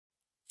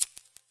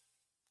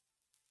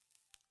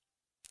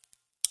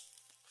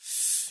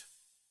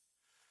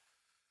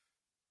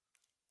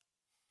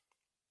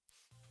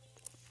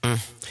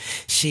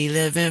She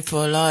live in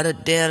Fort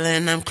Lauderdale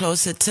and I'm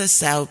closer to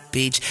South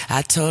Beach.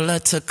 I told her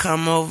to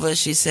come over,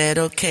 she said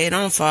okay,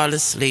 don't fall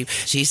asleep.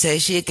 She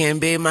said she can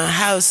be my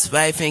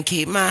housewife and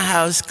keep my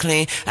house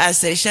clean. I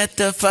say shut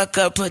the fuck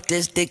up, put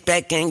this dick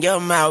back in your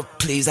mouth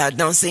please. I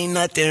don't see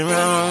nothing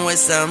wrong with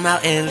some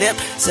out in lip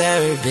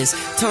service.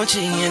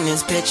 Tunechi in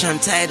this bitch, I'm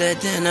tighter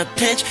than a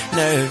pinch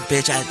nerve,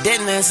 bitch. I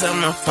didn't answer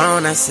my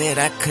phone, I said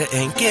I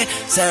couldn't get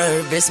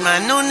service. My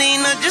new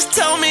Nina just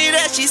told me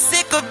that she's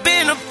sick of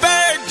being a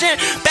virgin,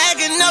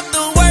 bagging up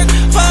the work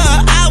for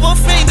her hour,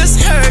 fingers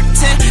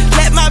hurting.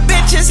 Let my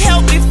bitches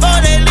help before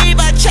they leave,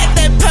 I check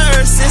their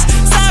purses.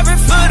 Sorry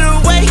for the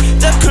wait,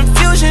 the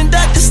confusion,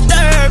 the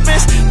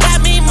disturbance. Got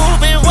me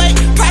moving weight,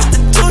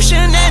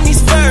 prostitution and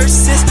these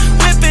verses.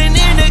 Whipping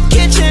in the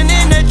kitchen,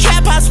 in the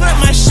trap house with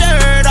my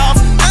shirt off.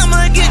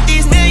 I'ma get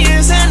these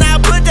millions and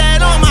I'll put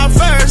that on my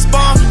first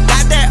ball.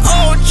 Got that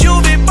old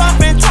juvie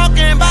bumping,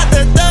 talking about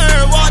the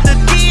third wall. The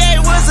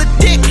DA was a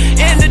dick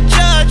and the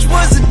judge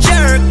was a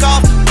jerk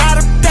off. Got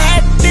a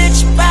bad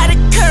bitch, body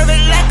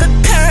curving like a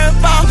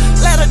curveball.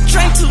 Let her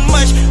drink too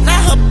much, now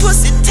her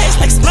pussy tastes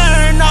like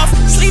Smirnoff.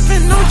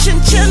 Sleeping on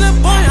chinchilla,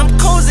 boy, I'm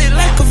cozy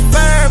like a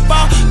fur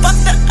ball. Fuck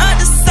the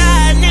other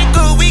side,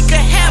 nigga, we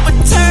could have a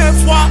turf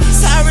wall.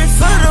 Sorry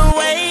for the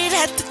wait,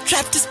 had to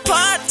trap this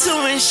part 2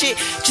 and shit,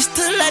 just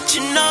to let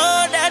you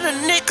know that a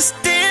nigga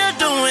still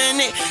doing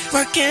it.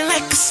 Working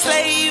like a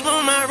slave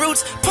on my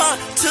roots, part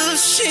 2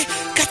 shit.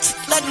 Got to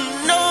let them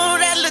know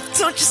that Lil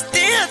Tunechi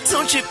still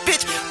Tunechi,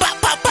 bitch. Pop,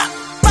 pop, pop.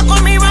 Fuck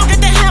on me wrong,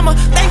 get the hammer.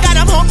 Thank God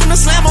I'm home from the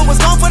slammer. Was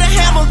gone for the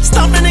hammer,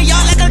 stomping the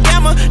yard like a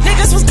gamma.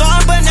 Niggas was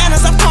gone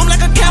bananas, I'm calm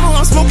like a camel.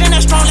 I'm smoking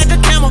that strong like a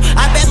camel.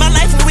 I bet my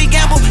life when we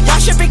gamble.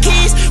 Y'all shipping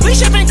keys, we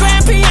shipping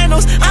grand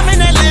pianos. I'm in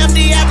that Lamb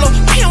Diablo,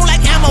 I don't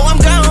like ammo, I'm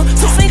gone.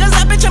 2 fingers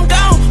up, bitch, I'm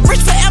gone.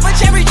 Rich forever,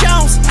 Jerry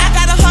Jones. I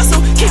gotta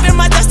hustle, keeping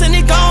my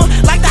destiny gone.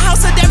 Like the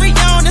house of Derry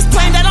on, this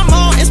plane that I'm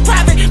on is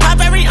private, my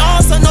very own,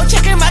 so no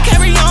checking my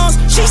carry-ons.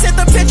 She sent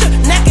the picture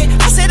naked,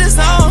 I said it's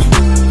on.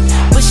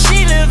 But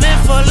she live in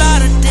Fort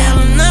Lauderdale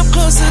and I'm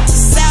closer to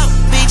South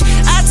Beach.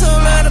 I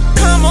told her to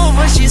come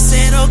over, she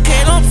said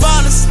okay, don't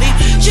fall asleep.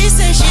 She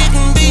said she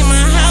can be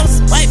my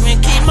housewife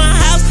and keep my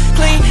house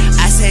clean.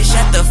 I said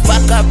shut the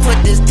fuck up, put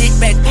this dick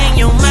back in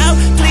your mouth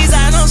please.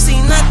 I don't see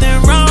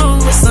nothing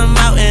wrong with some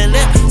out and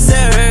lip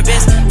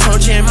service.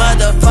 Tunechi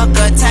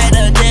motherfucker,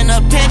 tighter than a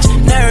pinch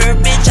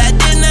nerve, bitch. I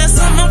didn't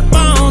answer my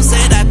phone,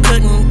 said I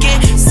couldn't get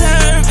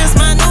service.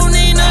 My new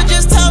Nina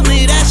just told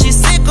me that she's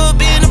sick of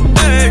being a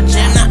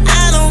virgin. Now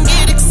I don't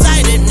get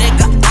excited,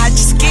 nigga, I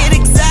just get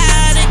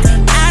exotic.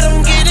 I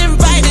don't get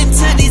invited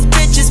to these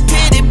bitches'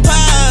 pity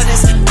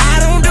parties. I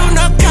don't do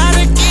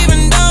narcotic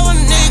even though a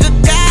nigga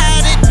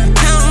got it.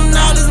 Counting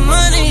all this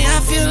money, I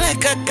feel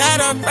like I got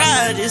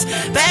arthritis.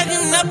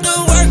 Bagging up the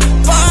work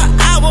for an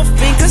hour,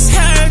 fingers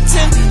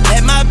hurting.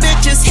 Let my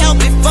bitches help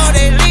before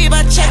they leave,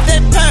 I check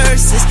their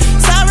purses.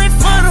 Sorry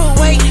for the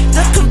wait,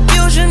 the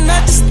confusion, the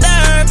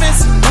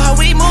disturbance. While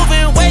we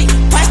moving weight,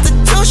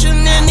 prostitution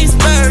in these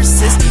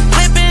verses.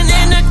 Whipping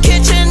in the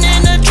kitchen,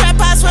 in the trap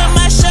house with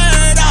my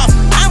shirt off.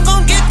 I'm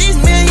gon' get these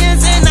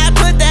millions and I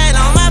put that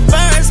on my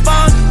first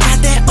ball. Got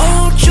that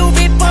old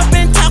juvie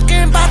bumping,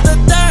 talking about the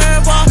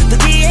third wall. The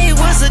DA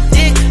was a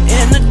dick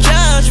and the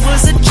judge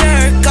was a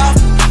jerk off.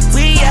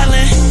 We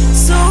yelling,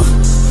 Sue,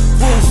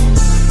 woo,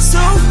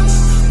 Sue,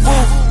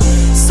 woo,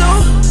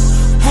 Sue,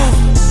 woo.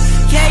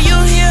 Yeah, you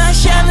hear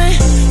us yelling,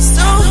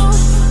 Sue,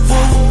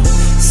 woo,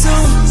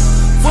 Sue,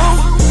 woo,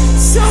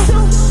 Sue,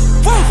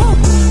 woo.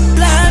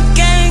 Blood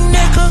gang,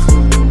 nigga,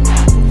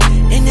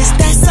 and it's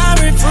that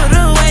sorry for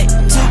the wait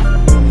too.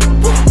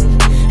 Woo.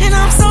 And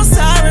I'm so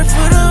sorry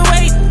for the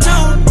wait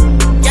too.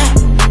 Yeah.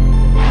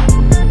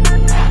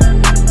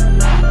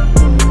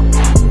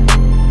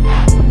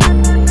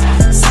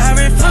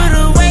 Sorry for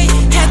the wait,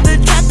 had to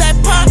drop that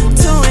part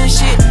 2 and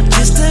shit,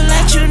 just to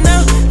let you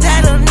know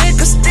that a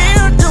nigga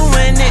still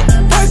doing it.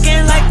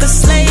 Working like a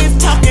slave,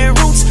 talking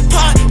roots,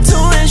 part 2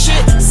 and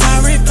shit.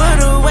 Sorry for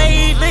the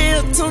wait,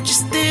 Lil Tunechi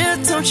still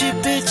Tunechi,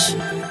 bitch.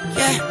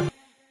 Yeah.